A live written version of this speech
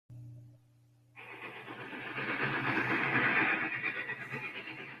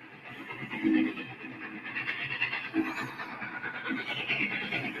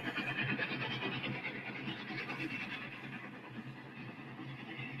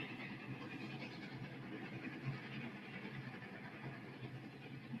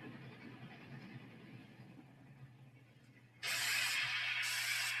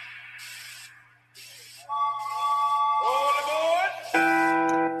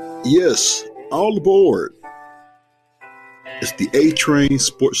Yes, all aboard. It's the A Train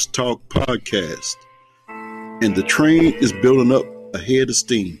Sports Talk podcast, and the train is building up ahead of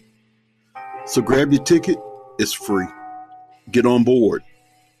steam. So grab your ticket, it's free. Get on board.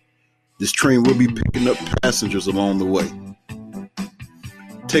 This train will be picking up passengers along the way,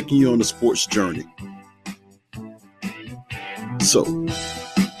 taking you on a sports journey. So,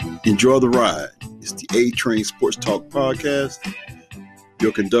 enjoy the ride. It's the A Train Sports Talk podcast.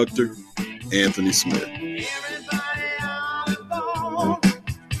 Your conductor, Anthony Smith.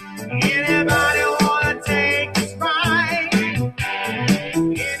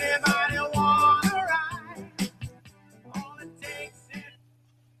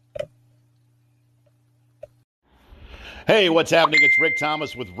 Hey, what's happening? It's Rick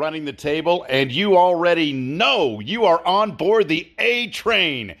Thomas with Running the Table, and you already know you are on board the A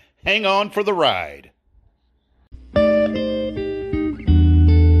Train. Hang on for the ride.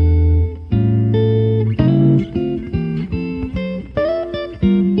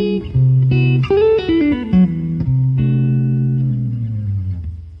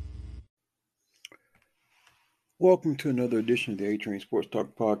 Welcome to another edition of the A Train Sports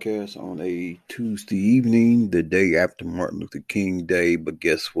Talk podcast on a Tuesday evening, the day after Martin Luther King Day. But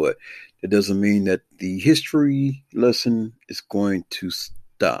guess what? That doesn't mean that the history lesson is going to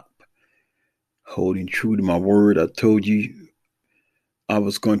stop. Holding true to my word, I told you I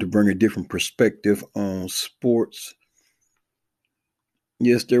was going to bring a different perspective on sports.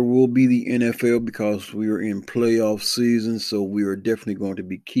 Yes, there will be the NFL because we are in playoff season, so we are definitely going to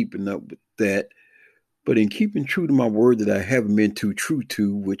be keeping up with that. But in keeping true to my word that I haven't been too true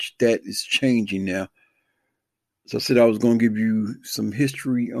to, which that is changing now. So I said I was going to give you some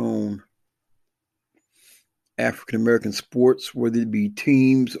history on African-American sports, whether it be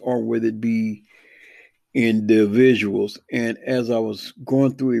teams or whether it be individuals. And as I was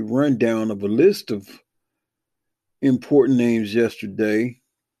going through a rundown of a list of important names yesterday,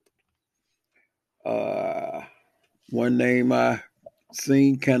 one name I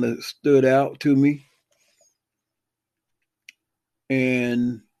seen kind of stood out to me.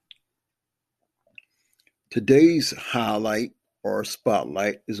 And today's highlight or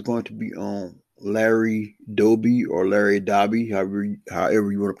spotlight is going to be on Larry Doby or Larry Doby, however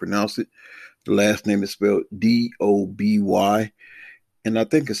you want to pronounce it. The last name is spelled D-O-B-Y. And I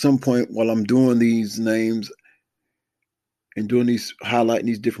think at some point while I'm doing these names and doing these, highlighting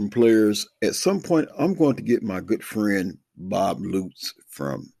these different players, at some point I'm going to get my good friend Bob Lutz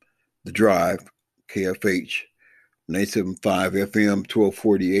from The Drive, KFH, 97.5 FM,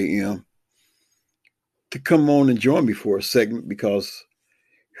 1240 AM, to come on and join me for a segment because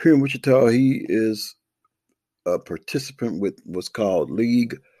here in Wichita, he is a participant with what's called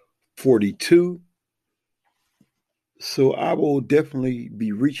League 42. So I will definitely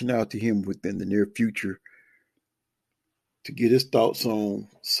be reaching out to him within the near future to get his thoughts on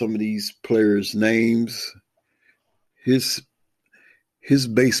some of these players' names, his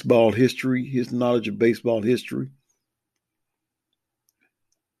baseball history, his knowledge of baseball history.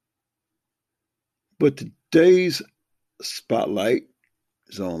 But today's spotlight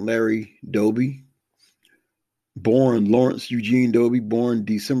is on Larry Doby, born Lawrence Eugene Doby, born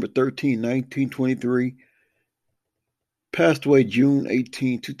December 13, 1923, passed away June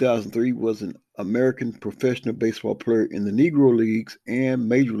 18, 2003, was an American professional baseball player in the Negro Leagues and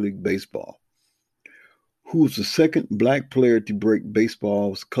Major League Baseball, who was the second black player to break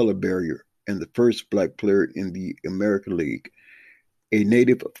baseball's color barrier and the first black player in the American League, a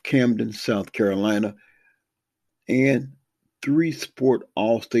native of Camden, South Carolina, and three-sport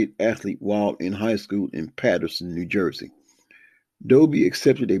all-state athlete while in high school in Paterson, New Jersey. Doby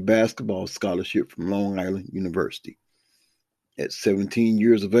accepted a basketball scholarship from Long Island University. At 17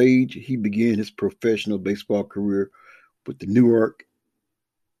 years of age, he began his professional baseball career with the Newark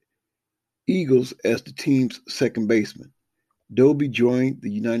Eagles as the team's second baseman. Doby joined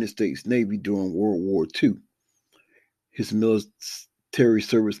the United States Navy during World War II. His military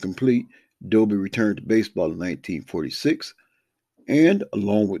service complete, Doby returned to baseball in 1946 and,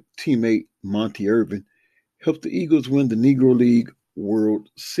 along with teammate Monty Irvin, helped the Eagles win the Negro League World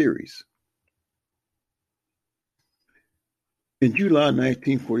Series. In July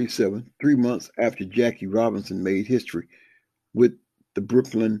 1947, 3 months after Jackie Robinson made history with the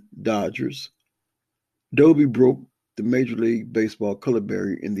Brooklyn Dodgers, Doby broke the Major League Baseball color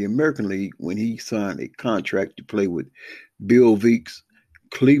barrier in the American League when he signed a contract to play with Bill Veek's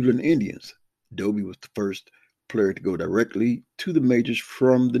Cleveland Indians. Doby was the first player to go directly to the majors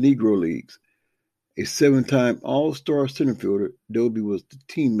from the Negro Leagues. A 7-time All-Star center fielder, Doby and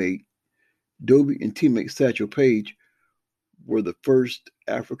teammate Satchel Paige were the first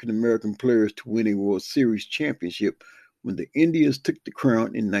African-American players to win a World Series championship when the Indians took the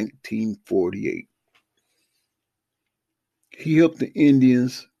crown in 1948. He helped the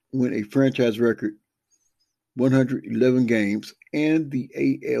Indians win a franchise record 111 games and the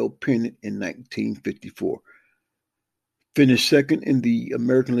AL pennant in 1954. Finished second in the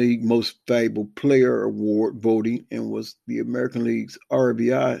American League Most Valuable Player Award voting and was the American League's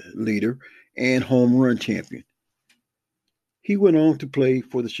RBI leader and home run champion. He went on to play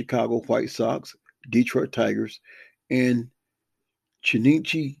for the Chicago White Sox, Detroit Tigers, and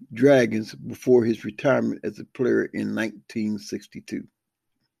Chinichi Dragons before his retirement as a player in 1962.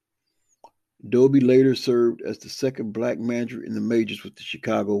 Doby later served as the second black manager in the majors with the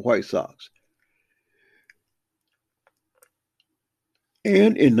Chicago White Sox.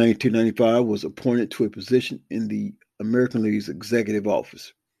 And in 1995 was appointed to a position in the American League's executive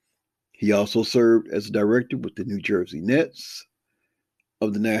office. He also served as a director with the New Jersey Nets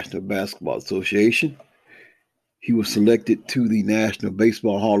of the National Basketball Association. He was selected to the National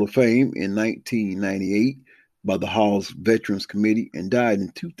Baseball Hall of Fame in 1998 by the Hall's Veterans Committee and died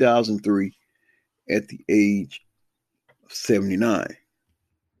in 2003 at the age of 79.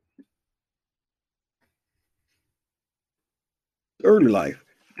 Early life.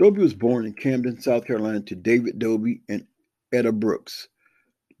 Doby was born in Camden, South Carolina to David Doby and Etta Brooks.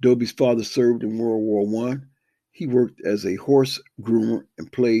 Doby's father served in World War I. He worked as a horse groomer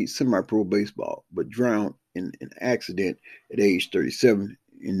and played semi-pro baseball, but drowned in an accident at age 37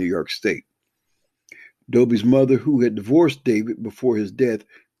 in New York State. Doby's mother, who had divorced David before his death,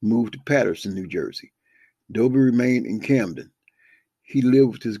 moved to Paterson, New Jersey. Doby remained in Camden. He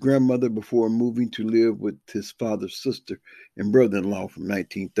lived with his grandmother before moving to live with his father's sister and brother-in-law from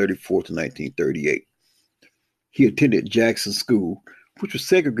 1934 to 1938. He attended Jackson School, which was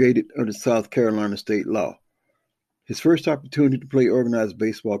segregated under South Carolina state law. His first opportunity to play organized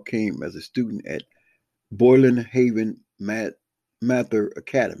baseball came as a student at Boylan Haven Mather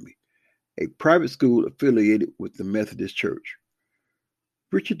Academy, a private school affiliated with the Methodist Church.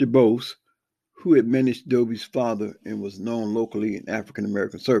 Richard DuBose, who had managed Doby's father and was known locally in African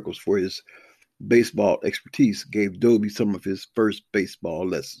American circles for his baseball expertise, gave Doby some of his first baseball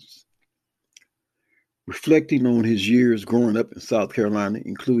lessons. Reflecting on his years growing up in South Carolina,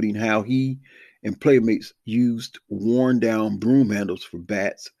 including how he and playmates used worn-down broom handles for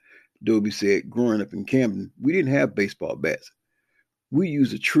bats, Doby said, "Growing up in Camden, we didn't have baseball bats. We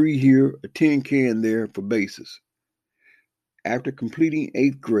used a tree here, a tin can there for bases." After completing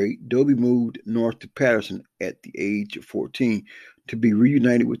 8th grade, Doby moved north to Paterson at the age of 14 to be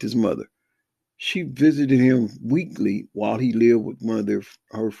reunited with his mother. She visited him weekly while he lived with one of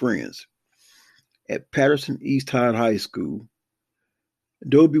her friends. At Paterson East High School,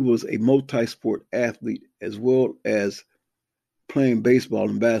 Doby was a multi-sport athlete as well as playing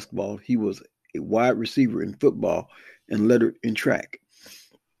baseball and basketball. He was a wide receiver in football and lettered in track.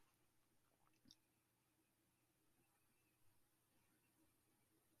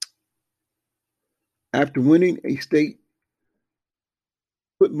 After winning a state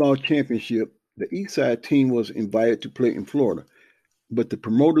football championship, the Eastside team was invited to play in Florida, but the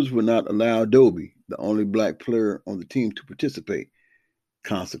promoters would not allow Doby, the only black player on the team, to participate.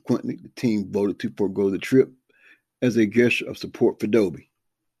 Consequently, the team voted to forego the trip as a gesture of support for Doby.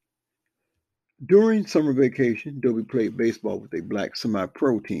 During summer vacation, Doby played baseball with a black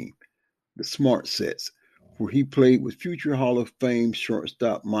semi-pro team, the Smart Sets, where he played with future Hall of Fame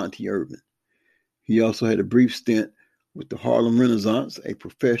shortstop Monte Irvin. He also had a brief stint with the Harlem Renaissance, a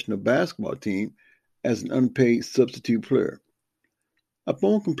professional basketball team, as an unpaid substitute player.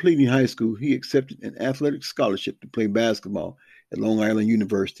 Upon completing high school, he accepted an athletic scholarship to play basketball at Long Island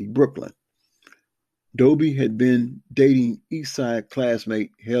University, Brooklyn. Doby had been dating Eastside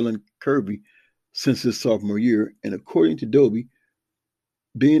classmate Helen Kirby since his sophomore year, and according to Doby,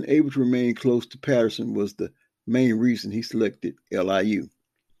 being able to remain close to Paterson was the main reason he selected LIU.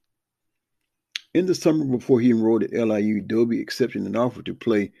 In the summer before he enrolled at LIU, Doby accepted an offer to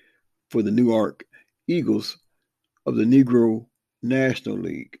play for the Newark Eagles of the Negro National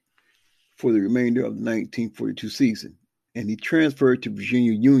League for the remainder of the 1942 season, and he transferred to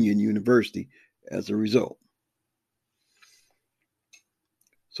Virginia Union University as a result.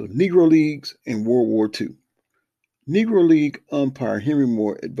 So, Negro Leagues and World War II. Negro League umpire Henry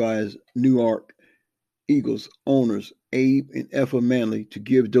Moore advised Newark Eagles owners Abe and Effa Manley to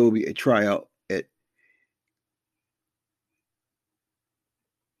give Doby a tryout at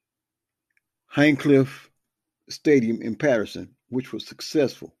Hinecliffe Stadium in Paterson, which was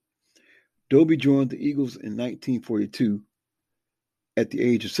successful. Doby joined the Eagles in 1942 at the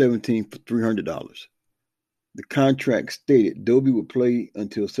age of 17 for $300. The contract stated Doby would play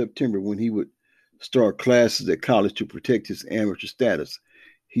until September, when he would start classes at college to protect his amateur status.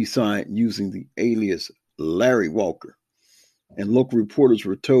 He signed using the alias Larry Walker, and local reporters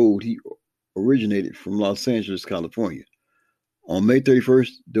were told he originated from Los Angeles, California. On May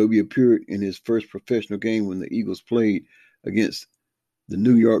 31st, Doby appeared in his first professional game when the Eagles played against the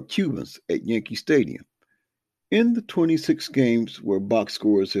New York Cubans at Yankee Stadium. In the 26 games where box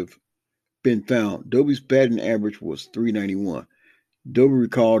scores have been found, Doby's batting average was .391. Doby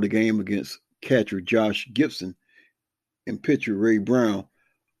recalled a game against catcher Josh Gibson and pitcher Ray Brown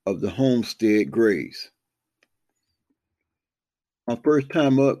of the Homestead Grays. My first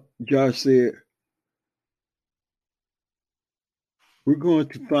time up, Josh said, "We're going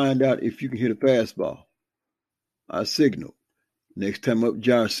to find out if you can hit a fastball." I signaled. Next time up,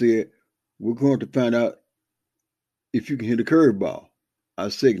 Josh said, "We're going to find out if you can hit a curveball." I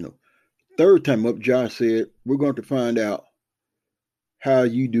signaled. Third time up, Josh said, "We're going to find out how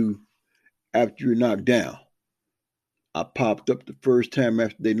you do after you're knocked down." I popped up the first time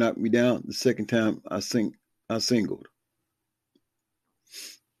after they knocked me down. The second time, I singled.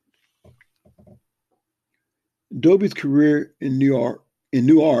 Doby's career in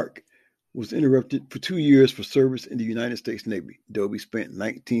Newark was interrupted for 2 years for service in the United States Navy. Doby spent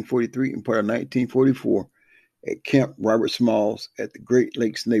 1943 and part of 1944 at Camp Robert Smalls at the Great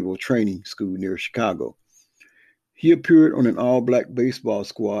Lakes Naval Training School near Chicago. He appeared on an all-black baseball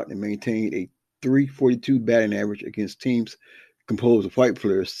squad and maintained a .342 batting average against teams composed of white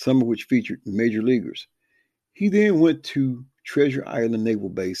players, some of which featured major leaguers. He then went to Treasure Island Naval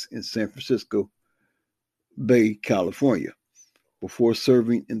Base in San Francisco Bay, California. Before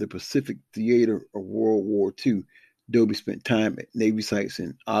serving in the Pacific Theater of World War II, Doby spent time at Navy sites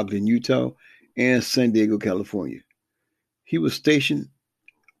in Ogden, Utah, and San Diego, California. He was stationed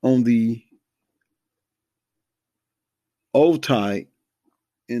on the Otay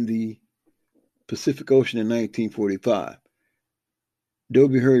in the Pacific Ocean in 1945.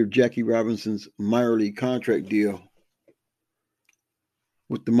 Doby heard of Jackie Robinson's minor league contract deal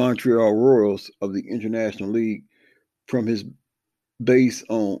with the Montreal Royals of the International League from his base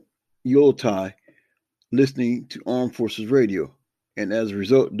on Otay, listening to Armed Forces Radio, and as a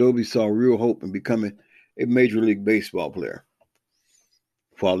result, Doby saw real hope in becoming a Major League Baseball player.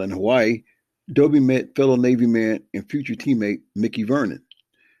 While in Hawaii, Doby met fellow Navy man and future teammate Mickey Vernon.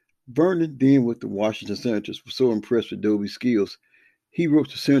 Vernon, then with the Washington Senators, was so impressed with Doby's skills, he wrote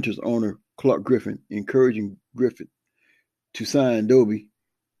to Senators owner Clark Griffin, encouraging Griffin to sign Doby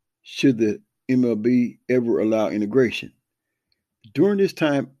should the MLB ever allow integration. During his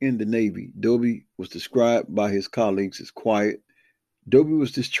time in the Navy, Doby was described by his colleagues as quiet. Doby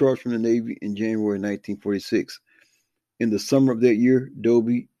was discharged from the Navy in January 1946. In the summer of that year,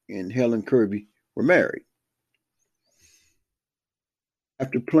 Doby and Helen Kirby were married.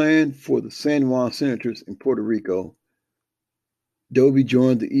 After playing for the San Juan Senators in Puerto Rico, Doby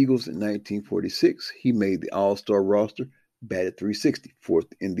joined the Eagles in 1946. He made the All-Star roster, batted .360, fourth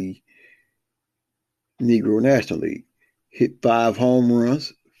in the Negro National League, hit 5 home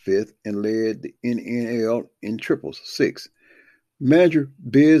runs, fifth, and led the NNL in triples, sixth. Manager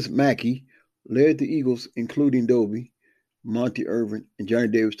Biz Mackey led the Eagles, including Doby, Monty Irvin, and Johnny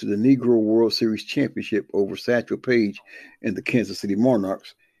Davis, to the Negro World Series championship over Satchel Paige and the Kansas City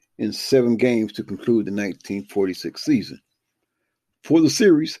Monarchs in 7 games to conclude the 1946 season. For the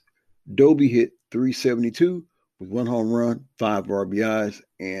series, Doby hit .372 with 1 home run, 5 RBIs,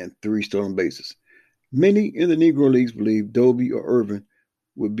 and 3 stolen bases. Many in the Negro Leagues believed Doby or Irvin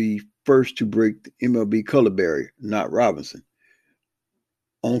would be first to break the MLB color barrier, not Robinson.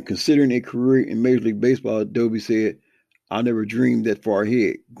 On considering a career in Major League Baseball, Doby said, "I never dreamed that far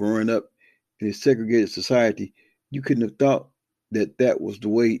ahead. Growing up in a segregated society, you couldn't have thought that that was the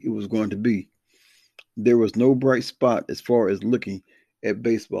way it was going to be. There was no bright spot as far as looking at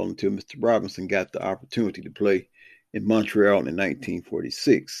baseball until Mr. Robinson got the opportunity to play in Montreal in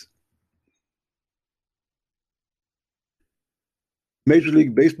 1946. Major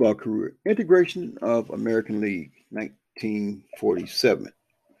League Baseball career. Integration of American League, 1947.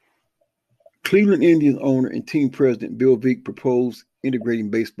 Cleveland Indians owner and team president Bill Veeck proposed integrating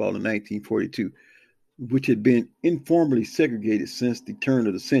baseball in 1942, which had been informally segregated since the turn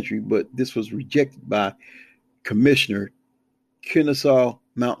of the century, but this was rejected by Commissioner Kennesaw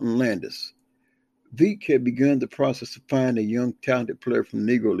Mountain Landis. Veeck had begun the process to find a young, talented player from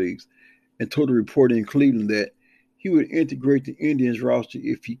the Negro Leagues and told a reporter in Cleveland that he would integrate the Indians roster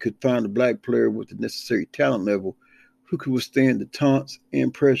if he could find a black player with the necessary talent level who could withstand the taunts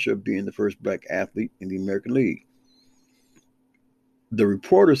and pressure of being the first black athlete in the American League. The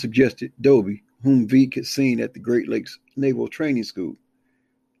reporter suggested Doby, whom Veek had seen at the Great Lakes Naval Training School.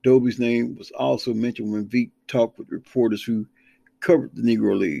 Doby's name was also mentioned when Veek talked with reporters who covered the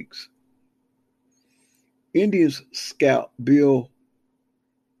Negro Leagues. Indians scout Bill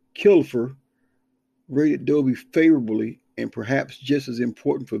Kilfer rated Doby favorably, and perhaps just as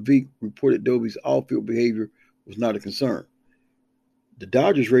important for Veek, reported Doby's off-field behavior was not a concern. The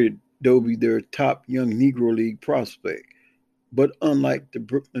Dodgers rated Doby their top young Negro League prospect, but unlike the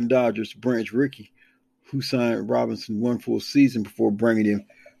Brooklyn Dodgers' Branch Rickey, who signed Robinson one full season before bringing him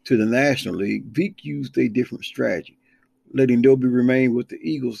to the National League, Veek used a different strategy, letting Doby remain with the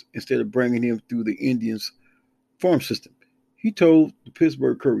Eagles instead of bringing him through the Indians' farm system. He told the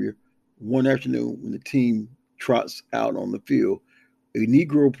Pittsburgh Courier one afternoon when the team trots out on the field, a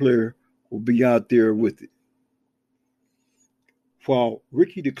Negro player will be out there with it. While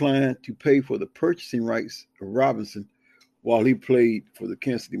Rickey declined to pay for the purchasing rights of Robinson while he played for the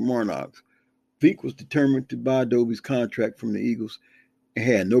Kansas City Monarchs, Veek was determined to buy Doby's contract from the Eagles and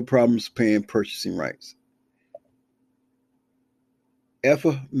had no problems paying purchasing rights.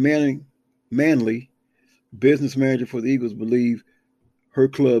 Effa Manley, business manager for the Eagles, believed her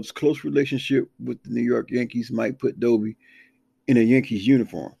club's close relationship with the New York Yankees might put Doby in a Yankees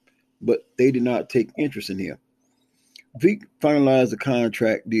uniform, but they did not take interest in him. Veek finalized a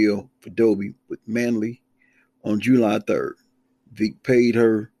contract deal for Doby with Manley on July 3rd. Veek paid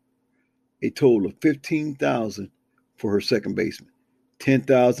her a total of $15,000 for her second baseman,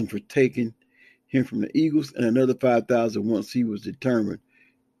 $10,000 for taking him from the Eagles, and another $5,000 once it was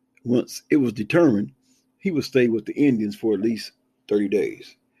determined he would stay with the Indians for at least 30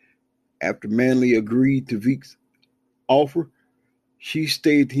 days. After Manley agreed to Veek's offer, she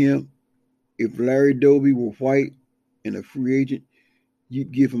stated to him, if Larry Doby were white and a free agent,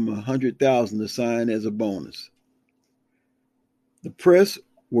 you'd give him $100,000 to sign as a bonus. The press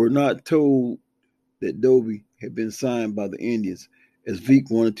were not told that Doby had been signed by the Indians, as Veek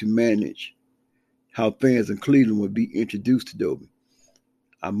wanted to manage how fans in Cleveland would be introduced to Doby.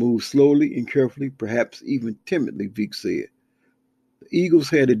 I moved slowly and carefully, perhaps even timidly, Veek said. The Eagles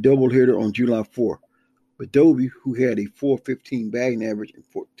had a doubleheader on July 4th, but Doby, who had a .415 batting average and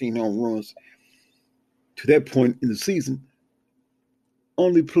 14 home runs to that point in the season,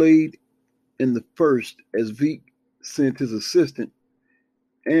 only played in the first as Veek sent his assistant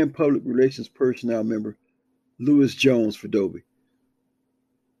and public relations personnel member Louis Jones for Doby.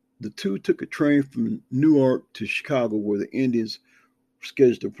 The two took a train from Newark to Chicago, where the Indians were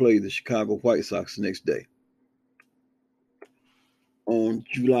scheduled to play the Chicago White Sox the next day. On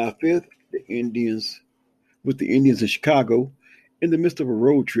July 5th, the Indians in Chicago, in the midst of a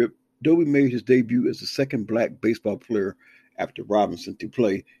road trip, Doby made his debut as the second black baseball player after Robinson to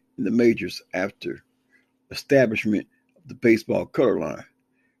play in the majors after establishment of the baseball color line.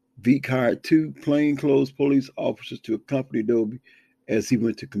 Veek hired two plainclothes police officers to accompany Doby as he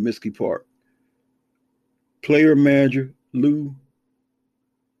went to Comiskey Park. Player manager Lou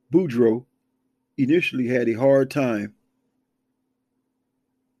Boudreau initially had a hard time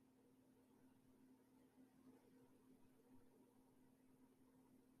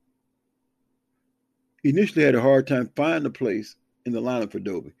finding a place in the lineup for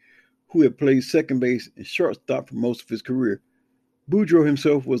Doby, who had played second base and shortstop for most of his career. Boudreau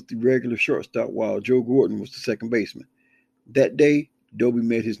himself was the regular shortstop, while Joe Gordon was the second baseman. That day, Doby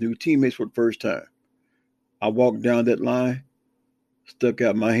met his new teammates for the first time. I walked down that line, stuck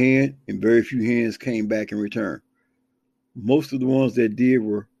out my hand, and very few hands came back in return. Most of the ones that did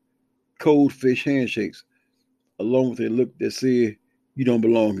were cold fish handshakes, along with a look that said, "You don't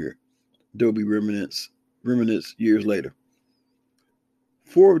belong here," Doby reminisced years later.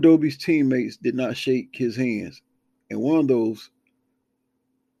 Four of Doby's teammates did not shake his hands, and one of those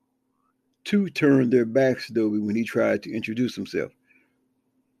two turned their backs to Doby when he tried to introduce himself.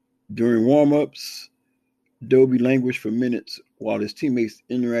 During warm-ups, Doby languished for minutes while his teammates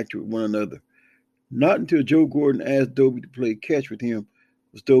interacted with one another. Not until Joe Gordon asked Doby to play catch with him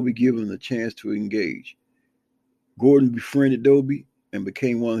was Doby given the chance to engage. Gordon befriended Doby and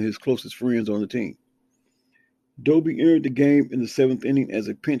became one of his closest friends on the team. Doby entered the game in the seventh inning as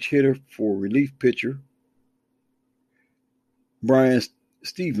a pinch hitter for relief pitcher Brian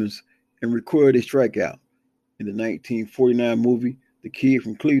Stevens and recorded a strikeout. In the 1949 movie, The Kid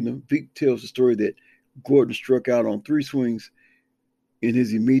from Cleveland, Veek tells the story that Gordon struck out on 3 swings in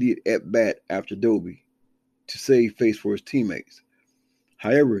his immediate at-bat after Doby to save face for his teammates.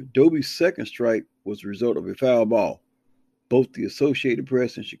 However, Doby's second strike was the result of a foul ball. Both the Associated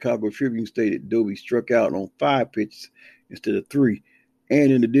Press and Chicago Tribune stated Doby struck out on 5 pitches instead of 3,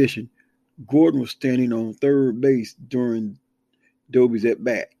 and in addition, Gordon was standing on third base during Doby's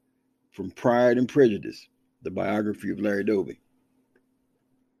at-bat. from Pride and Prejudice, the biography of Larry Doby.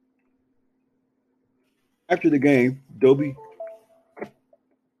 After the game, Doby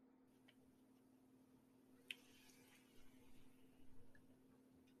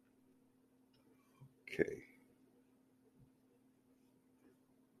okay.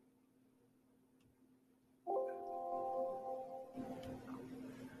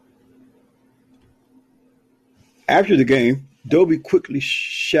 After the game, Doby quickly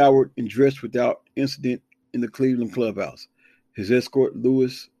showered and dressed without incident in the Cleveland clubhouse. His escort,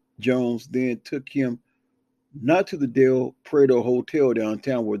 Louis Jones, then took him not to the Del Prado Hotel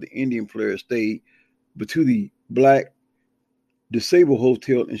downtown where the Indian players stayed, but to the Black Disabled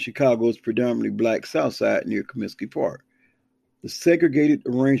Hotel in Chicago's predominantly black South Side near Comiskey Park. The segregated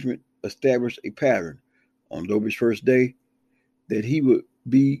arrangement established a pattern on Doby's first day that he would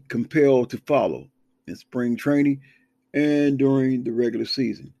be compelled to follow in spring training and during the regular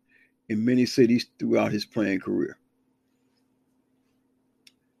season in many cities throughout his playing career.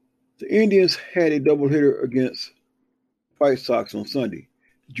 The Indians had a doubleheader against White Sox on Sunday,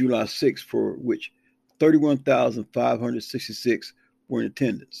 July 6th, for which 31,566 were in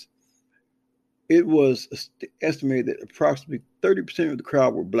attendance. It was estimated that approximately 30% of the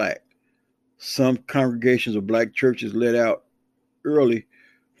crowd were black. Some congregations of black churches let out early,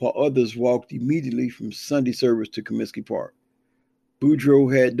 while others walked immediately from Sunday service to Comiskey Park.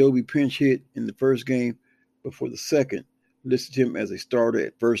 Boudreau had Doby pinch hit in the first game, but for the second, listed him as a starter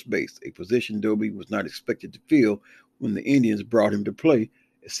at first base, a position Doby was not expected to fill when the Indians brought him to play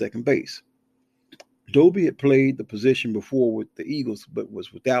at second base. Doby had played the position before with the Eagles, but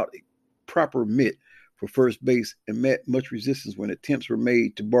was without a proper mitt for first base and met much resistance when attempts were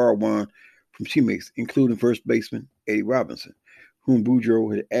made to borrow one from teammates, including first baseman Eddie Robinson, whom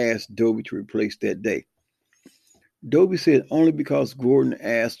Boudreau had asked Doby to replace that day. Doby said only because Gordon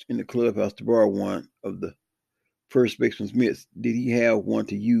asked in the clubhouse to borrow one of the first baseman's mitts did he have one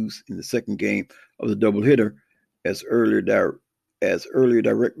to use in the second game of the doubleheader, as earlier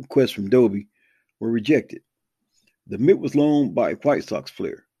direct requests from Doby were rejected. The mitt was loaned by a White Sox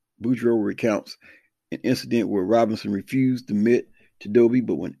player. Boudreau recounts an incident where Robinson refused the mitt to Doby,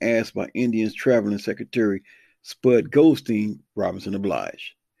 but when asked by Indians traveling secretary Spud Goldstein, Robinson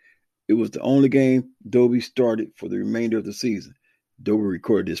obliged. It was the only game Doby started for the remainder of the season. Doby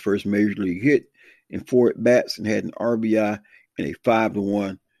recorded his first major league hit in 4 at-bats and had an RBI in a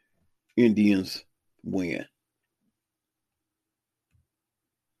 5-1 Indians win.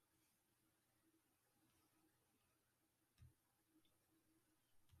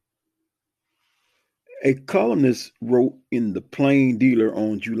 A columnist wrote in The Plain Dealer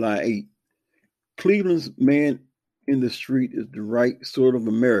on July 8, Cleveland's man in the street is the right sort of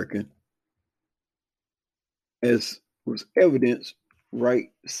American, as was evidenced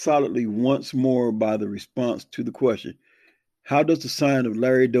right solidly once more by the response to the question, how does the sign of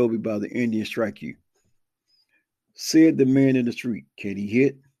Larry Doby by the Indians strike you? Said the man in the street, can he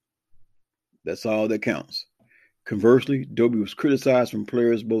hit? That's all that counts. Conversely, Doby was criticized from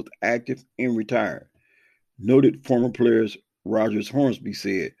players both active and retired. Noted former players Rogers Hornsby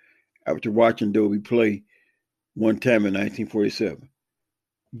said after watching Doby play one time in 1947.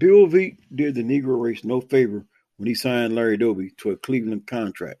 Bill Veeck did the Negro race no favor when he signed Larry Doby to a Cleveland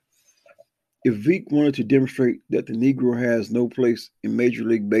contract. If Veeck wanted to demonstrate that the Negro has no place in Major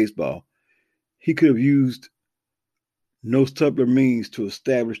League Baseball, he could have used no subtler means to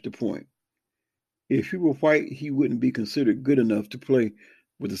establish the point. If he were white, he wouldn't be considered good enough to play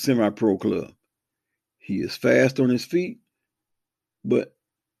with a semi-pro club. He is fast on his feet, but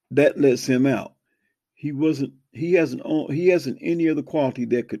that lets him out. He hasn't any other quality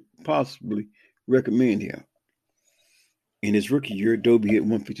that could possibly recommend him. In his rookie year, Doby hit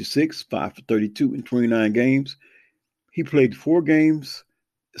 156, 5 for 32 in 29 games. He played 4 games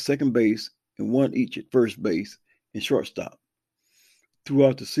at second base and 1 each at first base and shortstop.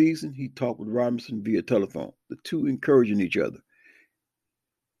 Throughout the season, he talked with Robinson via telephone, the two encouraging each other.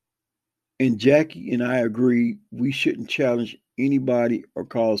 And Jackie and I agreed we shouldn't challenge anybody or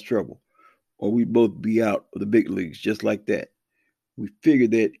cause trouble, or we'd both be out of the big leagues just like that. We figured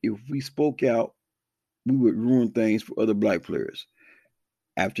that if we spoke out, we would ruin things for other black players.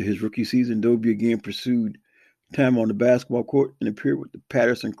 After his rookie season, Doby again pursued time on the basketball court and appeared with the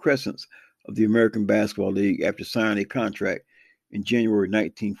Patterson Crescents of the American Basketball League after signing a contract in January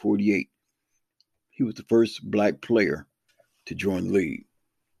 1948. He was the first black player to join the league.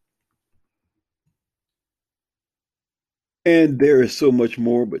 And there is so much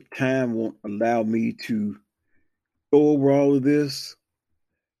more, but time won't allow me to go over all of this.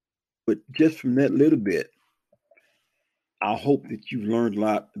 But just from that little bit, I hope that you've learned a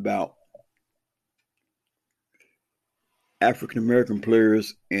lot about African American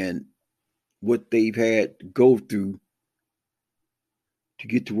players and what they've had to go through to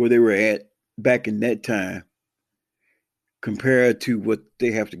get to where they were at back in that time compared to what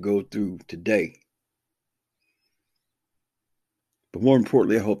they have to go through today. But more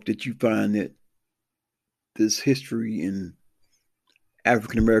importantly, I hope that you find that this history in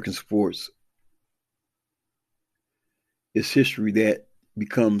African American sports is history that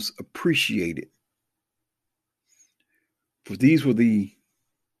becomes appreciated. For these were the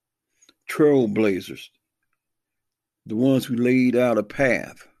trailblazers, the ones who laid out a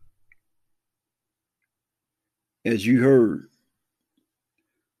path. As you heard,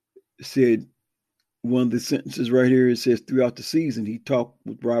 it said one of the sentences right here, it says throughout the season, he talked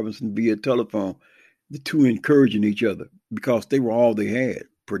with Robinson via telephone, the two encouraging each other because they were all they had,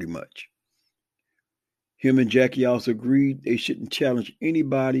 pretty much. Him and Jackie also agreed they shouldn't challenge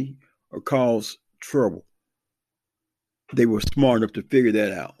anybody or cause trouble. They were smart enough to figure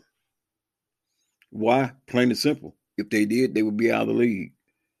that out. Why? Plain and simple. If they did, they would be out of the league.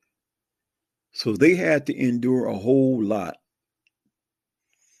 So they had to endure a whole lot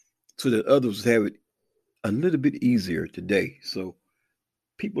so that others would have it a little bit easier today. So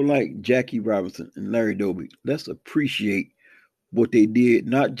people like Jackie Robinson and Larry Doby, let's appreciate what they did,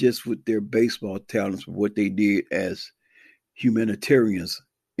 not just with their baseball talents, but what they did as humanitarians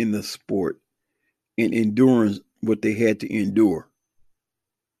in the sport and enduring what they had to endure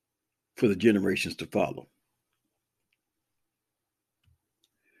for the generations to follow.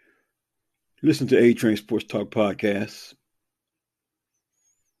 Listen to A-Train Sports Talk Podcast.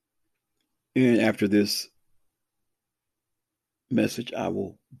 And after this message, I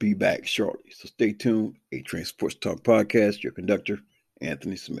will be back shortly. So stay tuned. A-Train Sports Talk Podcast, your conductor,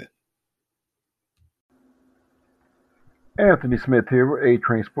 Anthony Smith. Anthony Smith here with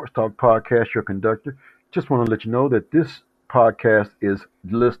A-Train Sports Talk Podcast, your conductor. Just want to let you know that this podcast is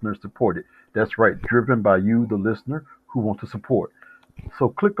listener supported. That's right, driven by you, the listener, who want to support. So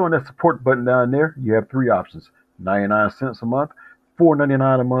click on that support button down there. You have three options: 99 cents a month,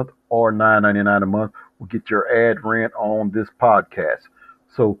 $4.99 a month, or $9.99 a month will get your ad rent on this podcast.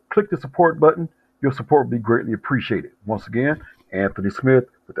 So click the support button. Your support will be greatly appreciated. Once again, Anthony Smith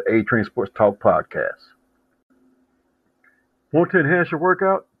with the A-Train Sports Talk Podcast. Want to enhance your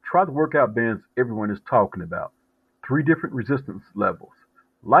workout? Try the workout bands everyone is talking about. 3 different resistance levels: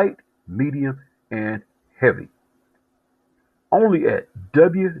 light, medium, and heavy. Only at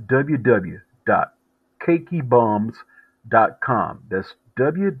www.cakeybums.com. That's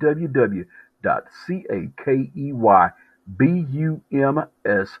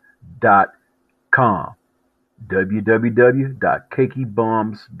www.cakeybums.com.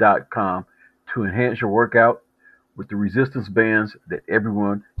 www.cakeybums.com to enhance your workout with the resistance bands that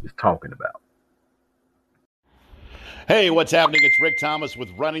everyone is talking about. Hey, what's happening? It's Rick Thomas with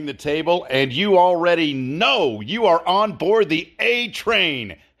Running the Table, and you already know you are on board the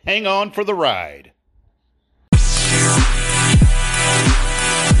A-Train. Hang on for the ride.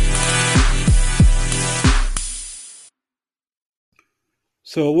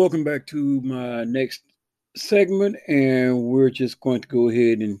 So welcome back to my next segment, and we're just going to go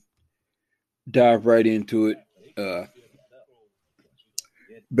ahead and dive right into it.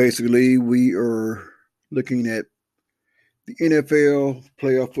 Basically, we are looking at the NFL,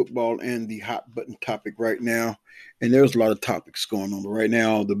 playoff football, and the hot button topic right now. And there's a lot of topics going on. But right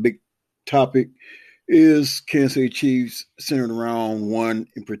now, the big topic is Kansas City Chiefs, centered around one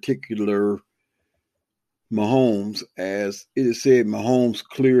in particular, Mahomes. As it is said, Mahomes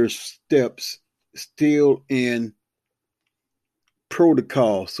clears steps still in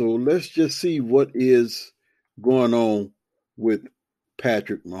protocol. So let's just see what is going on with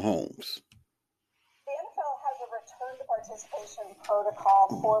Patrick Mahomes. Participation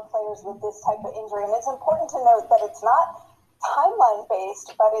protocol for players with this type of injury. And it's important to note that it's not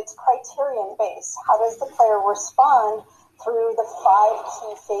timeline-based, but it's criterion-based. How does the player respond through the 5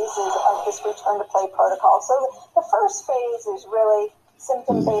 key phases of this return-to-play protocol? So the first phase is really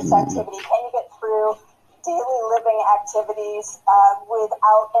symptom-based activity. Can you get through daily living activities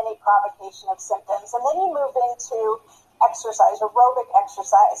without any provocation of symptoms? And then you move into exercise, aerobic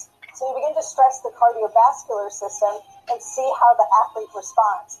exercise. So you begin to stress the cardiovascular system and see how the athlete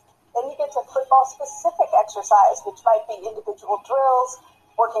responds. Then you get to football-specific exercise, which might be individual drills,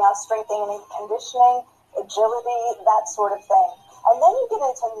 working on strengthening and conditioning, agility, that sort of thing. And then you get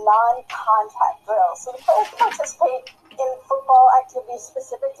into non-contact drills. So the player can participate in football activities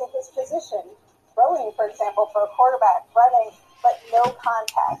specific to his position, throwing, for example, for a quarterback, running, but no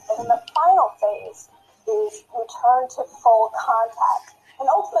contact. And then the final phase is return to full contact. And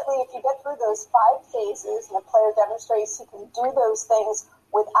ultimately, if you get through those 5 phases and the player demonstrates he can do those things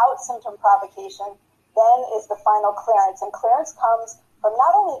without symptom provocation, then is the final clearance. And clearance comes from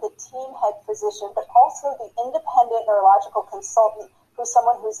not only the team head physician, but also the independent neurological consultant, who's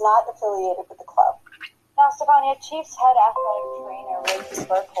someone who's not affiliated with the club. Now, Stefania, Chiefs head athletic trainer Ricky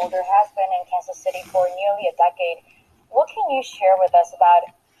Burkholder has been in Kansas City for nearly a decade. What can you share with us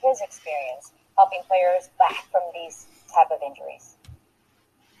about his experience helping players back from these type of injuries?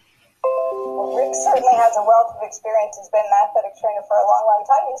 Well, Rick certainly has a wealth of experience. He's been an athletic trainer for a long, long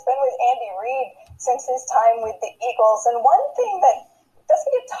time. He's been with Andy Reid since his time with the Eagles. And one thing that doesn't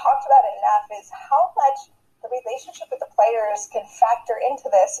get talked about enough is how much the relationship with the players can factor into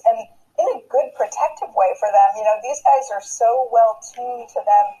this, and in a good protective way for them. You know, these guys are so well tuned to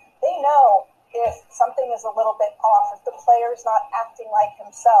them. They know if something is a little bit off, if the player's not acting like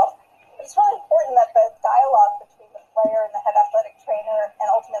himself. It's really important that the dialogue between the player and the head athletic trainer and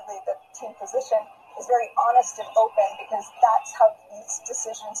ultimately the team physician is very honest and open, because that's how these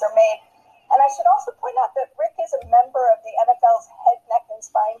decisions are made. And I should also point out that Rick is a member of the NFL's Head, Neck, and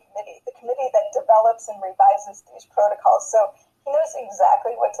Spine Committee, the committee that develops and revises these protocols. So he knows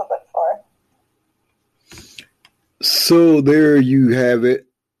exactly what to look for. So there you have it.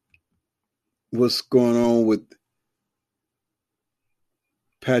 What's going on with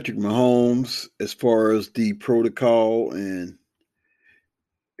Patrick Mahomes as far as the protocol. And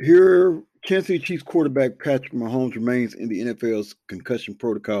here, Kansas City Chiefs quarterback Patrick Mahomes remains in the NFL's concussion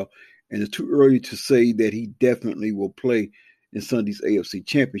protocol, and it's too early to say that he definitely will play in Sunday's AFC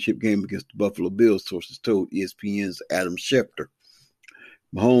Championship game against the Buffalo Bills, sources told ESPN's Adam Schefter.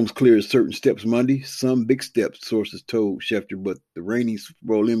 Mahomes cleared certain steps Monday, some big steps, sources told Schefter, but the reigning Super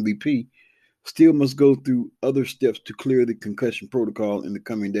Bowl MVP still must go through other steps to clear the concussion protocol in the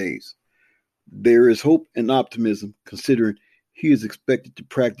coming days. There is hope and optimism, considering he is expected to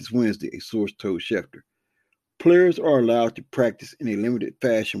practice Wednesday, a source told Schefter. Players are allowed to practice in a limited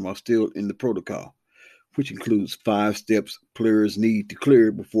fashion while still in the protocol, which includes 5 steps players need to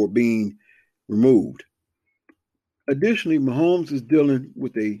clear before being removed. Additionally, Mahomes is dealing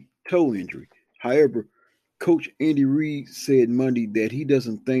with a toe injury. However, Coach Andy Reid said Monday that he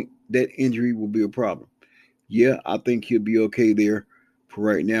doesn't think that injury will be a problem. Yeah, I think he'll be okay there for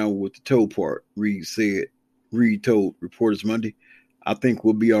right now with the toe part, Reid said. Reid told reporters Monday, I think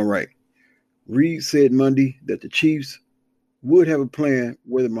we'll be all right. Reid said Monday that the Chiefs would have a plan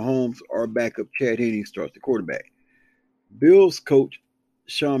whether Mahomes or backup Chad Henne starts the quarterback. Bills coach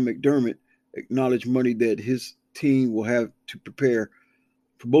Sean McDermott acknowledged Monday that his team will have to prepare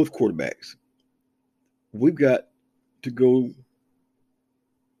for both quarterbacks. We've got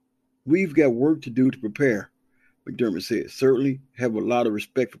work to do to prepare, McDermott said. Certainly have a lot of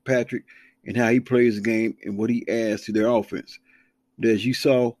respect for Patrick and how he plays the game and what he adds to their offense. But as you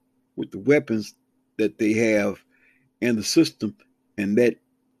saw with the weapons that they have and the system that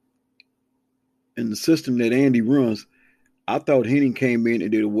Andy runs, I thought Henning came in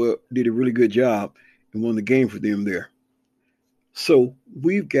and did a really good job and won the game for them there. So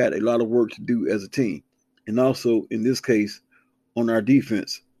we've got a lot of work to do as a team, and also in this case on our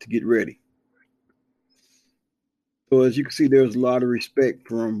defense to get ready. So as you can see, there's a lot of respect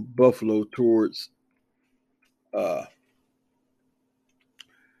from Buffalo towards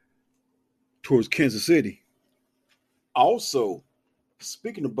Kansas City. Also,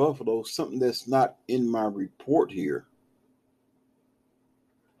 speaking of Buffalo, something that's not in my report here.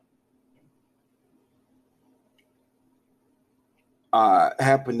 I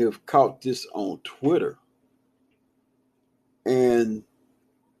happen to have caught this on Twitter. And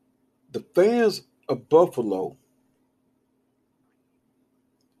the fans of Buffalo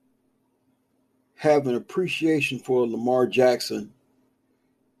have an appreciation for Lamar Jackson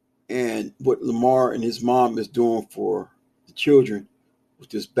and what Lamar and his mom is doing for the children with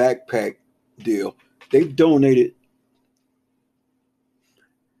this backpack deal. They've donated,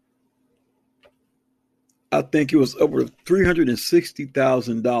 I think it was upward of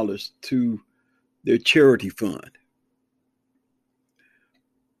 $360,000 to their charity fund.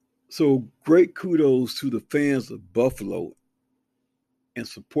 So great kudos to the fans of Buffalo and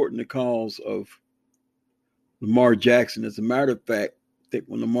supporting the cause of Lamar Jackson. As a matter of fact, that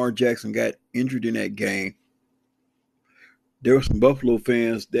when Lamar Jackson got injured in that game, there were some Buffalo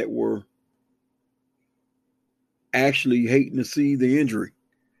fans that were actually hating to see the injury.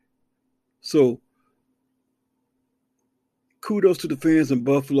 So kudos to the fans in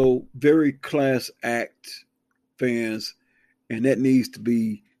Buffalo, very class act fans, and that needs to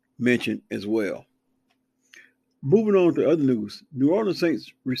be mentioned as well. Moving on to other news, New Orleans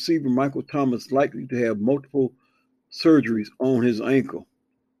Saints receiver Michael Thomas likely to have multiple surgeries on his ankle.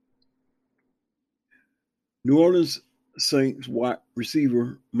 New Orleans Saints wide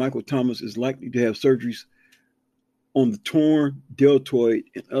receiver Michael Thomas is likely to have surgeries on the torn deltoid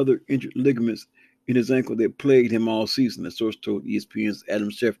and other injured ligaments in his ankle that plagued him all season, a source told ESPN's Adam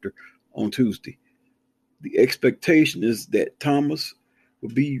Schefter on Tuesday. The expectation is that Thomas will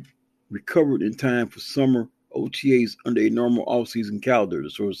be recovered in time for summer OTAs under a normal offseason calendar, the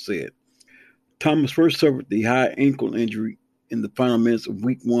source said. Thomas first suffered the high ankle injury in the final minutes of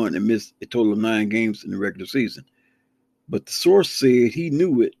Week 1 and missed a total of 9 games in the regular season. But the source said he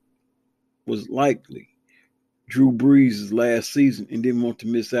knew it was likely Drew Brees' last season and didn't want to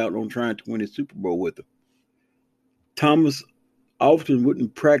miss out on trying to win a Super Bowl with him. Thomas often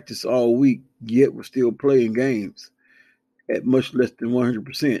wouldn't practice all week, yet was still playing games at much less than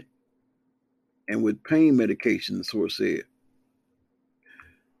 100% and with pain medication, the source said.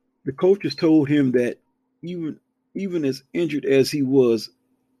 The coaches told him that even as injured as he was,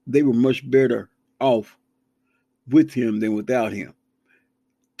 they were much better off with him than without him.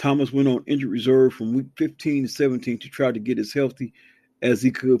 Thomas went on injured reserve from week 15 to 17 to try to get as healthy as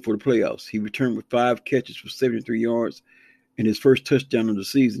he could for the playoffs. He returned with 5 catches for 73 yards and his first touchdown of the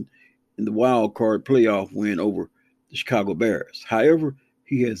season in the wild card playoff win over the Chicago Bears. However,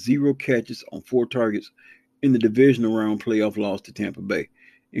 he had 0 catches on 4 targets in the divisional round playoff loss to Tampa Bay,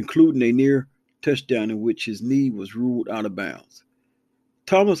 including a near touchdown in which his knee was ruled out of bounds.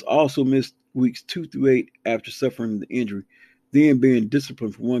 Thomas also missed weeks 2 through 8 after suffering the injury, then being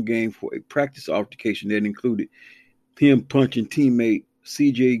disciplined for 1 game for a practice altercation that included him punching teammate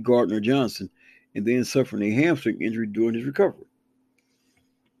C.J. Gardner-Johnson and then suffering a hamstring injury during his recovery.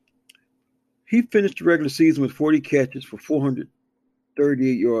 He finished the regular season with 40 catches for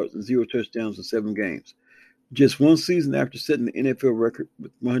 438 yards and 0 touchdowns in 7 games. Just 1 season after setting the NFL record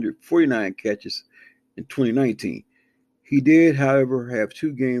with 149 catches in 2019. He did, however, have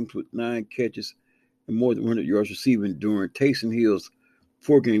 2 games with 9 catches and more than 100 yards receiving during Taysom Hill's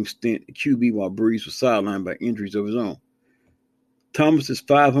 4-game stint at QB while Brees was sidelined by injuries of his own. Thomas's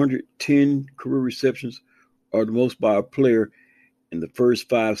 510 career receptions are the most by a player in the first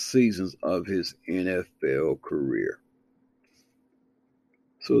 5 seasons of his NFL career.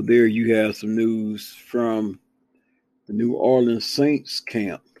 So there you have some news from the New Orleans Saints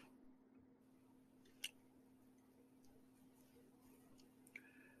camp.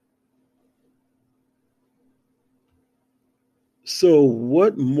 So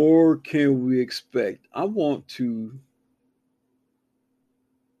what more can we expect? I want to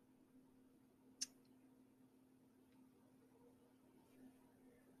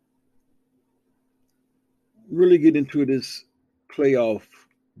really get into this playoff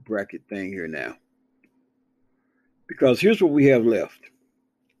bracket thing here now. Because here's what we have left.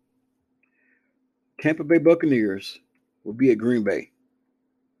 Tampa Bay Buccaneers will be at Green Bay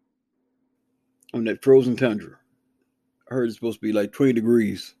on that frozen tundra. I heard it's supposed to be like 20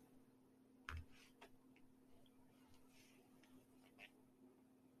 degrees.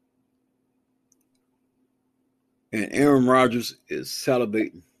 And Aaron Rodgers is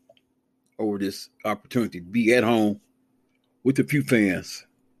salivating over this opportunity to be at home with a few fans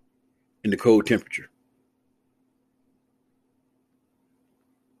in the cold temperature.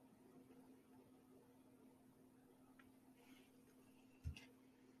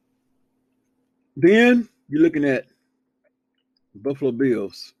 Then you're looking at Buffalo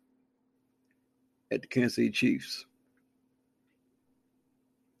Bills at the Kansas City Chiefs.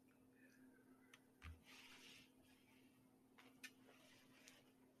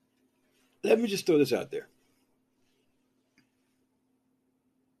 Let me just throw this out there.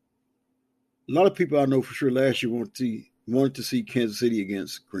 A lot of people I know for sure last year wanted to see Kansas City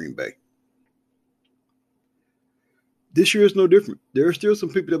against Green Bay. This year is no different. There are still some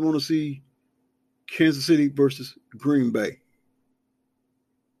people that want to see Kansas City versus Green Bay.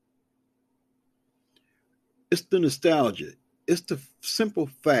 It's the nostalgia. It's the simple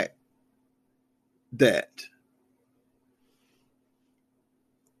fact that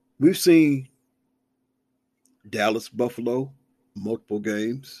we've seen Dallas, Buffalo, multiple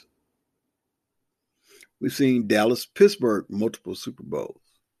games. We've seen Dallas, Pittsburgh, multiple Super Bowls.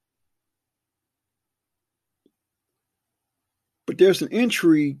 But there's an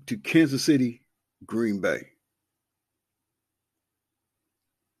intrigue to Kansas City, Green Bay.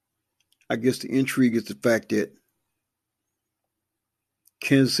 I guess the intrigue is the fact that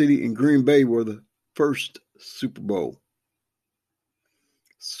Kansas City and Green Bay were the first Super Bowl.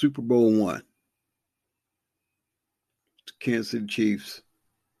 Super Bowl I. The Kansas City Chiefs,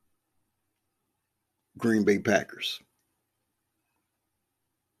 Green Bay Packers.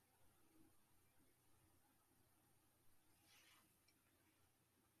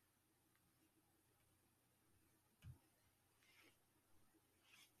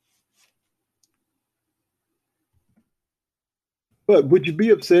 But would you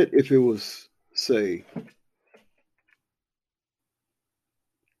be upset if it was, say,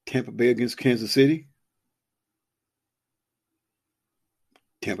 Tampa Bay against Kansas City?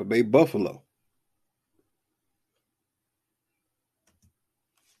 Tampa Bay Buffalo.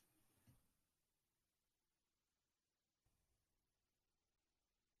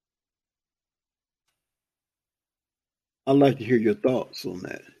 I'd like to hear your thoughts on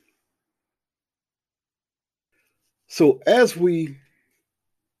that. So as we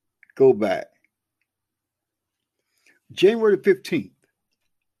go back, January 15th,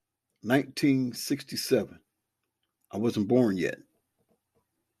 1967. I wasn't born yet.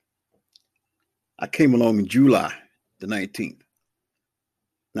 I came along in July the 19th,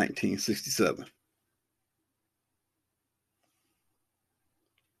 1967.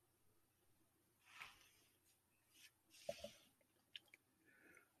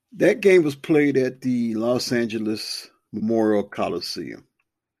 That game was played at the Los Angeles Memorial Coliseum.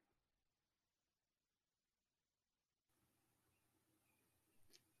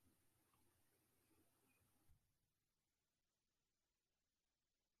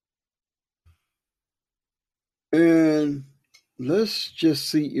 And let's just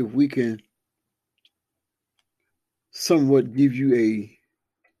see if we can somewhat give you a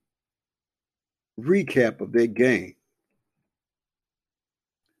recap of that game.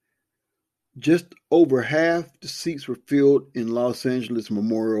 Just over half the seats were filled in Los Angeles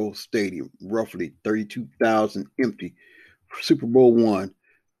Memorial Stadium, roughly 32,000 empty for Super Bowl I,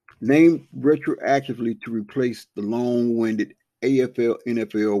 named retroactively to replace the long-winded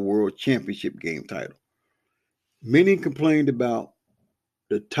AFL-NFL World Championship game title. Many complained about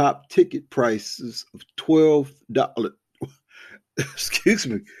the top ticket prices of $12. Excuse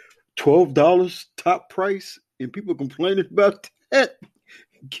me, $12 top price, and people complaining about that.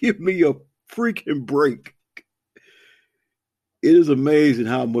 Give me a freaking break. It is amazing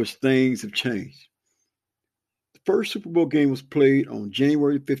how much things have changed. The first Super Bowl game was played on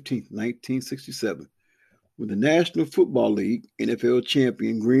January 15th, 1967, when the National Football League NFL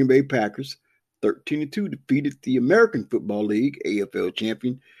champion Green Bay Packers 13-2 defeated the American Football League AFL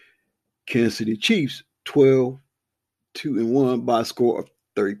champion Kansas City Chiefs 12-1 by a score of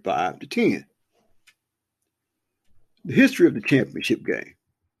 35-10. The history of the championship game.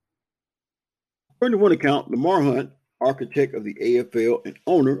 According to one account, Lamar Hunt, architect of the AFL and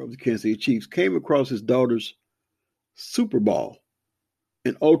owner of the Kansas City Chiefs, came across his daughter's Super Ball,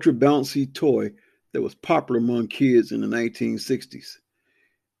 an ultra bouncy toy that was popular among kids in the 1960s,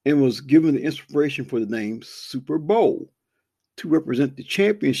 and was given the inspiration for the name Super Bowl to represent the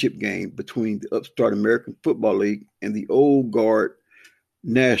championship game between the upstart American Football League and the old guard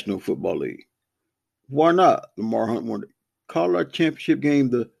National Football League. Why not? Lamar Hunt wanted to call our championship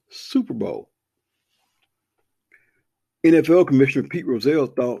game the Super Bowl. NFL Commissioner Pete Rozelle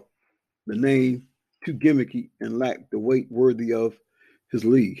thought the name too gimmicky and lacked the weight worthy of his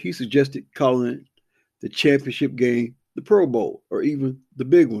league. He suggested calling it the championship game the Pro Bowl, or even the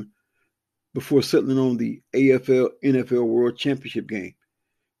big one, before settling on the AFL-NFL World Championship game.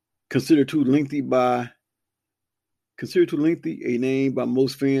 Considered too lengthy a name by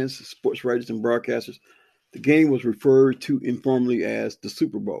most fans, sports writers, and broadcasters, the game was referred to informally as the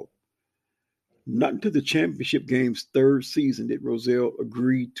Super Bowl. Not until the championship game's third season did Rozelle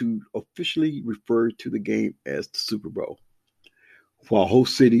agree to officially refer to the game as the Super Bowl. While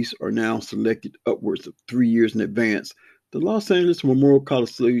host cities are now selected upwards of 3 years in advance, the Los Angeles Memorial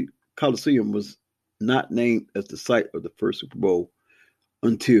Coliseum was not named as the site of the first Super Bowl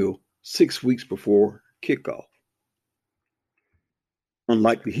until 6 weeks before kickoff.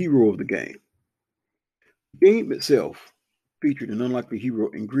 Unlikely hero of the game. The game itself featured an unlikely hero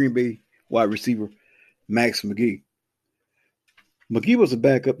in Green Bay wide receiver Max McGee. McGee was a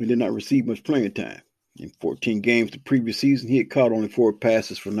backup and did not receive much playing time. In 14 games the previous season, he had caught only 4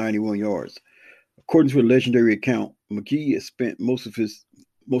 passes for 91 yards. According to a legendary account, McGee had spent most of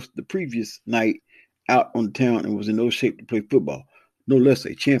the previous night out on the town and was in no shape to play football, no less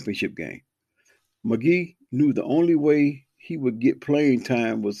a championship game. McGee knew the only way he would get playing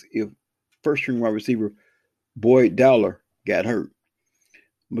time was if first-string wide receiver Boyd Dowler got hurt.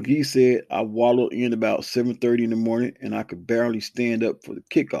 McGee said, I wallowed in about 7:30 in the morning and I could barely stand up for the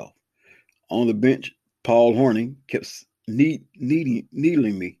kickoff. On the bench, Paul Hornung kept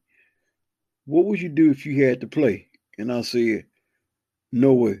needling me. What would you do if you had to play? And I said,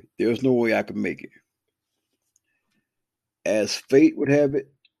 no way. There's no way I could make it. As fate would have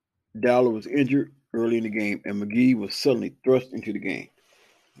it, Dowler was injured early in the game and McGee was suddenly thrust into the game.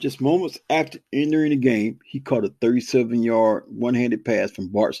 Just moments after entering the game, he caught a 37-yard one-handed pass from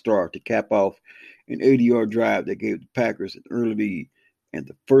Bart Starr to cap off an 80-yard drive that gave the Packers an early lead and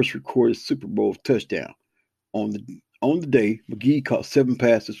the first recorded Super Bowl touchdown. On the day, McGee caught 7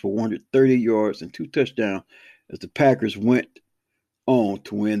 passes for 138 yards and 2 touchdowns as the Packers went on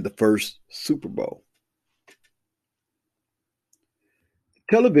to win the first Super Bowl.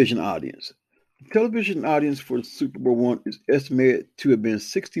 Television audience. The television audience for the Super Bowl I is estimated to have been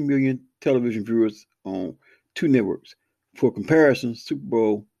 60 million television viewers on 2 networks. For comparison, Super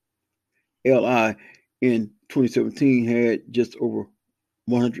Bowl LI in 2017 had just over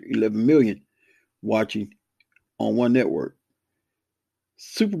 111 million watching on one network.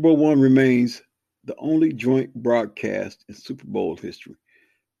 Super Bowl I remains the only joint broadcast in Super Bowl history.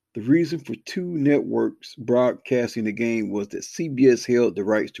 The reason for 2 networks broadcasting the game was that CBS held the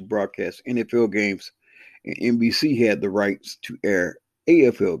rights to broadcast NFL games and NBC had the rights to air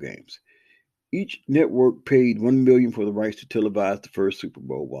AFL games. Each network paid $1 million for the rights to televise the first Super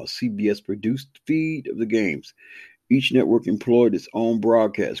Bowl, while CBS produced the feed of the games. Each network employed its own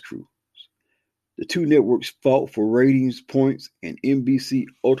broadcast crew. The 2 networks fought for ratings points, and NBC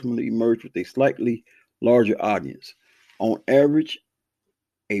ultimately emerged with a slightly larger audience. On average,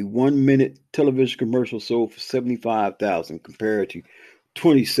 a 1-minute television commercial sold for $75,000 compared to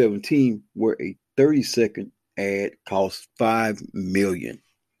 2017, where a 30-second ad cost $5 million.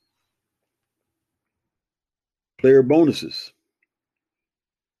 Player bonuses.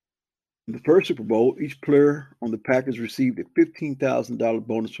 In the first Super Bowl, each player on the Packers received a $15,000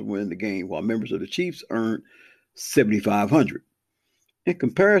 bonus for winning the game, while members of the Chiefs earned $7,500. In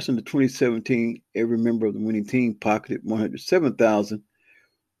comparison to 2017, every member of the winning team pocketed $107,000,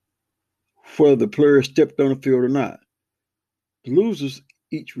 whether the player stepped on the field or not. The losers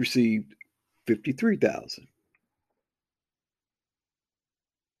each received $53,000.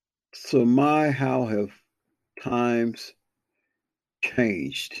 So how have times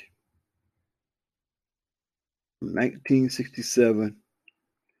changed? From 1967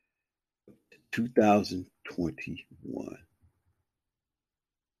 to 2021.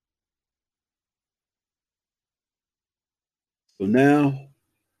 So now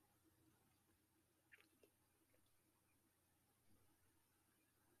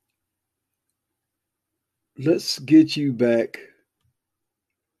let's get you back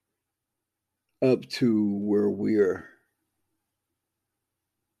up to where we're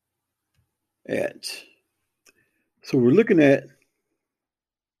at. So we're looking at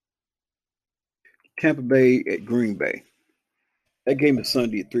Tampa Bay at Green Bay. That game is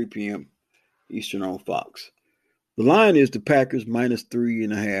Sunday at 3 p.m. Eastern on Fox. The line is the Packers minus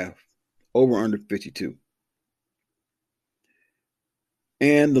 3.5, over under 52.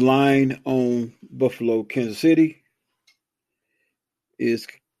 And the line on Buffalo, Kansas City is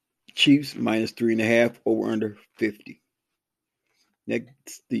Chiefs minus 3.5, over under 50.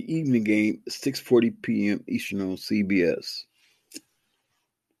 Next, the evening game, 6:40 p.m. Eastern on CBS.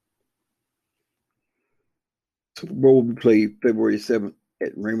 Super Bowl will be played February 7th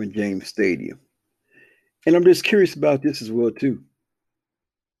at Raymond James Stadium. And I'm just curious about this as well, too.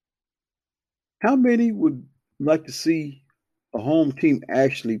 How many would like to see a home team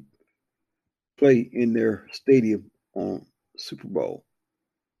actually play in their stadium on Super Bowl?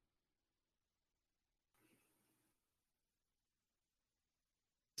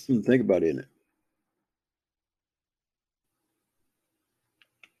 Something to think about, isn't it?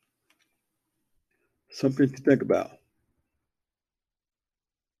 Something to think about.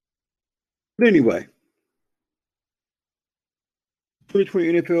 But anyway,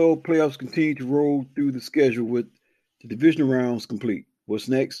 2020 NFL playoffs continue to roll through the schedule with the divisional rounds complete. What's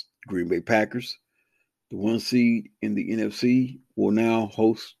next? Green Bay Packers, the 1 seed in the NFC, will now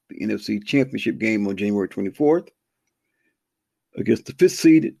host the NFC Championship game on January 24th against the 5th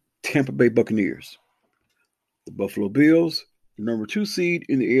seeded Tampa Bay Buccaneers. The Buffalo Bills, the number 2 seed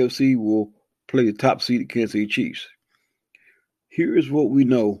in the AFC, will play the top seeded Kansas City Chiefs. Here is what we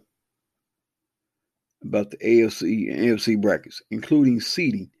know about the AFC and NFC brackets, including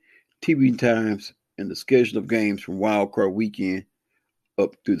seeding, TV times, and the schedule of games from Wild Card Weekend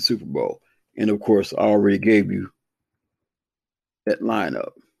up through the Super Bowl. And of course, I already gave you that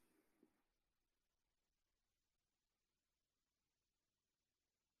lineup.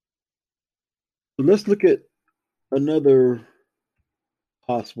 So let's look at another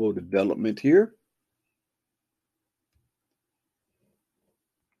possible development here.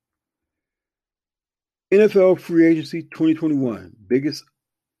 NFL Free Agency 2021, biggest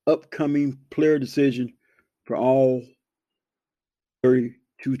upcoming player decision for all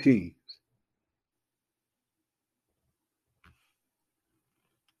 32 teams.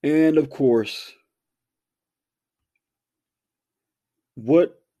 And of course,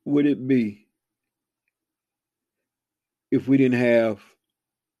 what would it be if we didn't have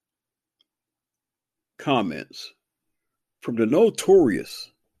comments from the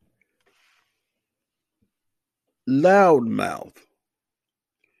notorious loudmouth.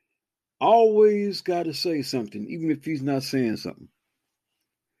 Always got to say something, even if he's not saying something.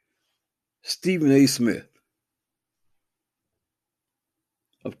 Stephen A. Smith.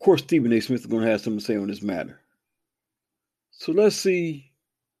 Of course, Stephen A. Smith is going to have something to say on this matter. So let's see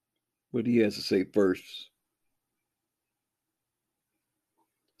what he has to say first.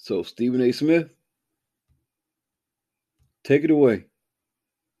 So, Stephen A. Smith, take it away.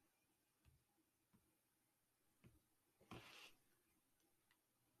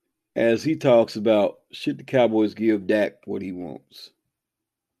 As he talks about, should the Cowboys give Dak what he wants?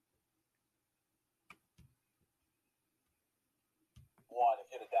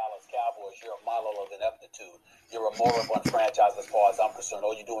 If you're the Dallas Cowboys, you're a model of ineptitude. You're a moribund franchise as far as I'm concerned.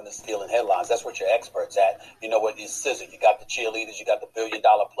 All you're doing is stealing headlines. That's what you're experts at. You know what? These scissors. You got the cheerleaders. You got the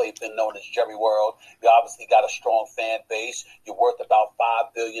billion-dollar playpen known as Jerry World. You obviously got a strong fan base. You're worth about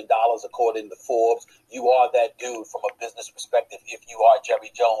 $5 billion according to Forbes. You are that dude from a business perspective if you are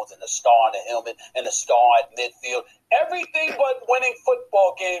Jerry Jones and the star in the helmet and the star at midfield. Everything but winning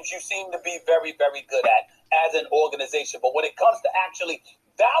football games you seem to be very, very good at as an organization. But when it comes to actually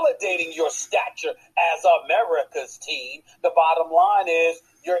validating your stature as America's team, the bottom line is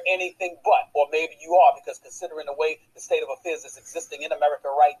you're anything but, or maybe you are, because considering the way the state of affairs is existing in America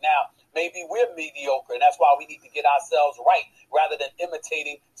right now, maybe we're mediocre, and that's why we need to get ourselves right rather than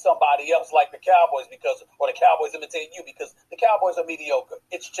imitating somebody else like the Cowboys, or the Cowboys imitating you, because the Cowboys are mediocre.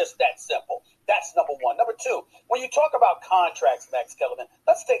 It's just that simple. That's number one. Number two, when you talk about contracts, Max Kellerman,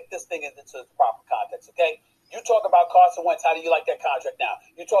 let's take this thing into the proper context, okay? You talk about Carson Wentz. How do you like that contract now?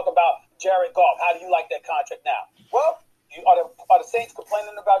 You talk about Jared Goff. How do you like that contract now? Well, are the Saints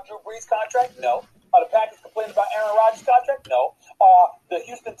complaining about Drew Brees' contract? No. Are the Packers complaining about Aaron Rodgers' contract? No. Are the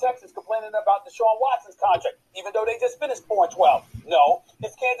Houston Texans complaining about Deshaun Watson's contract, even though they just finished 4-12? No.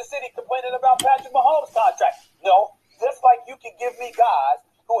 Is Kansas City complaining about Patrick Mahomes' contract? No. Just like you can give me guys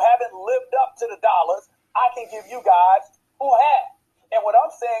who haven't lived up to the dollars, I can give you guys who have. And what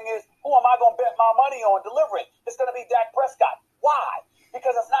I'm saying is, who am I going to bet my money on delivering? It's going to be Dak Prescott. Why?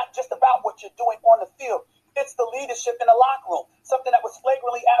 Because it's not just about what you're doing on the field. It's the leadership in the locker room, something that was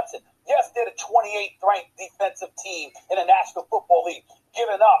flagrantly absent. Yes, they're the 28th ranked defensive team in the National Football League,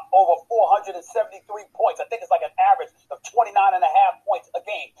 giving up over 473 points. I think it's like an average of 29.5 points a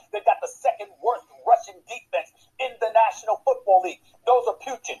game. They've got the second worst rushing defense in the National Football League. Those are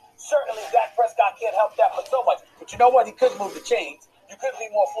putrid. Certainly, Dak Prescott can't help that but so much. But you know what? He could move the chains. You could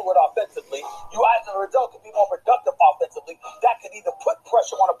be more fluid offensively. You, as a result, could be more productive offensively. That could either put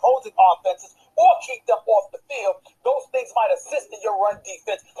pressure on opposing offenses or keep them off the field. Those things might assist in your run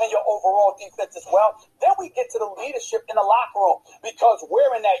defense and your overall defense as well. Then we get to the leadership in the locker room, because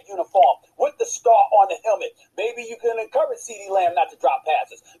wearing that uniform with the star on the helmet, maybe you can encourage CeeDee Lamb not to drop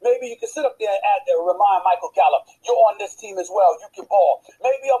passes. Maybe you can sit up there and remind Michael Gallup, you're on this team as well. You can ball.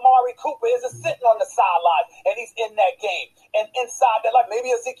 Maybe Amari Cooper is sitting on the sideline and he's in that game. And inside that, like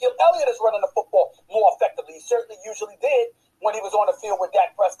maybe Ezekiel Elliott is running the football more effectively. He certainly usually did when he was on the field with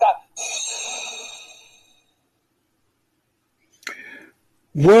Dak Prescott.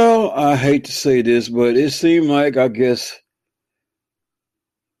 Well, I hate to say this, but it seemed like, I guess,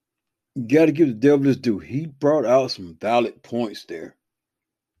 you got to give the devil his due. He brought out some valid points there.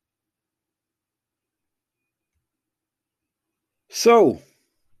 So,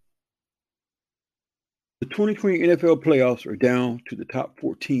 the 2020 NFL playoffs are down to the top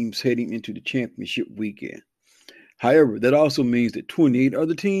 4 teams heading into the championship weekend. However, that also means that 28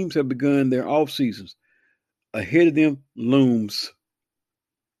 other teams have begun their off seasons. Ahead of them looms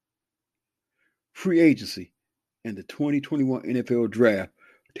free agency and the 2021 NFL draft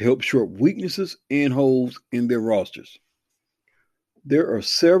to help shore weaknesses and holes in their rosters. There are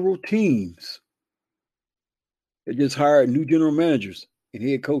several teams that just hired new general managers and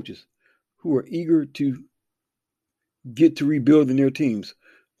head coaches who are eager to get to rebuilding their teams,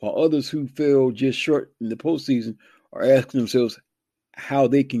 while others who fell just short in the postseason are asking themselves how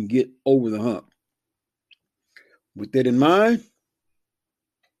they can get over the hump. With that in mind,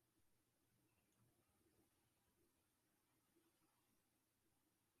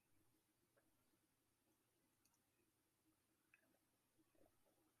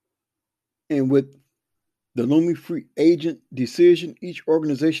 and with the looming free agent decision each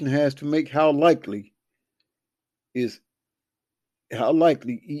organization has to make, how likely each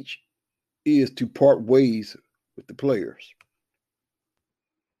is to part ways with the players.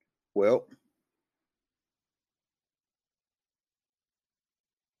 Well,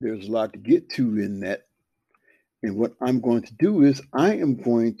 there's a lot to get to in that. And what I'm going to do is I am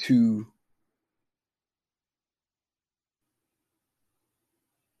going to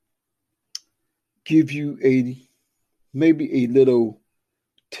give you maybe a little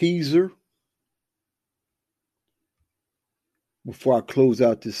teaser before I close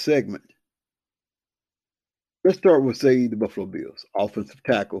out this segment. Let's start with, say, the Buffalo Bills. Offensive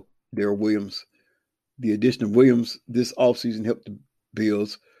tackle, Darrell Williams. The addition of Williams this offseason helped the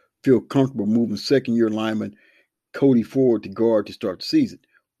Bills feel comfortable moving second-year lineman Cody Ford to guard to start the season.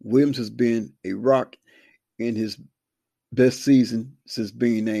 Williams has been a rock in his best season since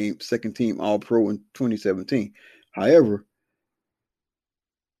being named second-team All-Pro in 2017. However,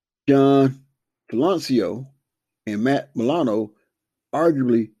 John Falancio and Matt Milano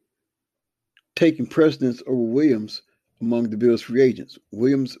arguably taking precedence over Williams among the Bills' free agents.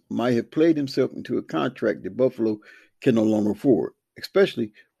 Williams might have played himself into a contract that Buffalo can no longer afford,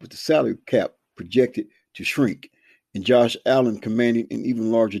 especially with the salary cap projected to shrink and Josh Allen commanding an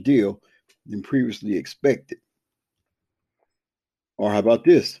even larger deal than previously expected. Or how about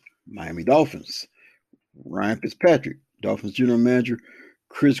this? Miami Dolphins. Ryan Fitzpatrick, Dolphins general manager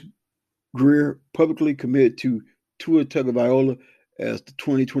Chris Grier publicly committed to Tua Tagovailoa as the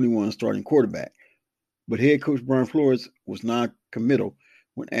 2021 starting quarterback. But head coach Brian Flores was non-committal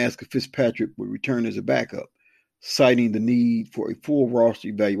when asked if Fitzpatrick would return as a backup, citing the need for a full roster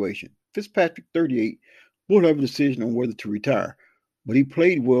evaluation. Fitzpatrick, 38, will have a decision on whether to retire, but he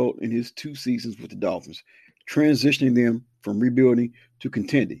played well in his 2 seasons with the Dolphins, transitioning them from rebuilding to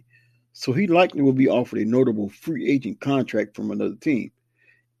contending. So he likely will be offered a notable free agent contract from another team.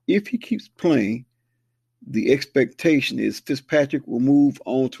 If he keeps playing, the expectation is Fitzpatrick will move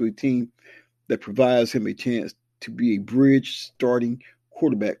on to a team that provides him a chance to be a bridge starting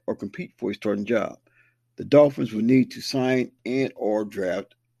quarterback or compete for a starting job. The Dolphins will need to sign and or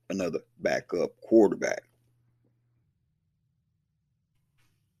draft another backup quarterback.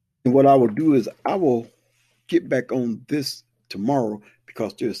 And what I will do is I will get back on this tomorrow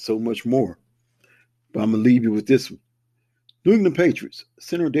because there's so much more. But I'm going to leave you with this one. New England Patriots,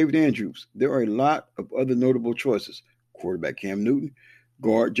 center David Andrews. There are a lot of other notable choices. Quarterback Cam Newton,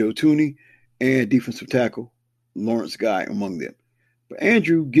 guard Joe Thuney, and defensive tackle Lawrence Guy among them. But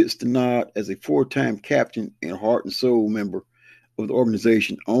Andrew gets the nod as a 4-time captain and heart and soul member of the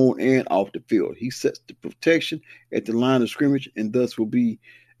organization on and off the field. He sets the protection at the line of scrimmage and thus will be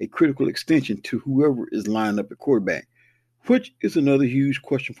a critical extension to whoever is lined up at quarterback, which is another huge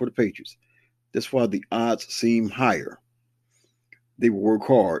question for the Patriots. That's why the odds seem higher. They will work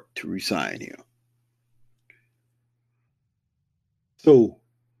hard to re-sign him. So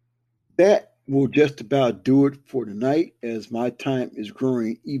that will just about do it for tonight, as my time is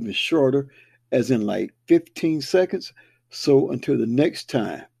growing even shorter, as in like 15 seconds. So until the next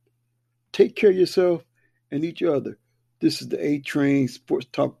time, take care of yourself and each other. This is the A Train Sports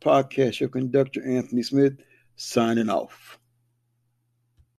Talk Podcast. Your conductor, Anthony Smith, signing off.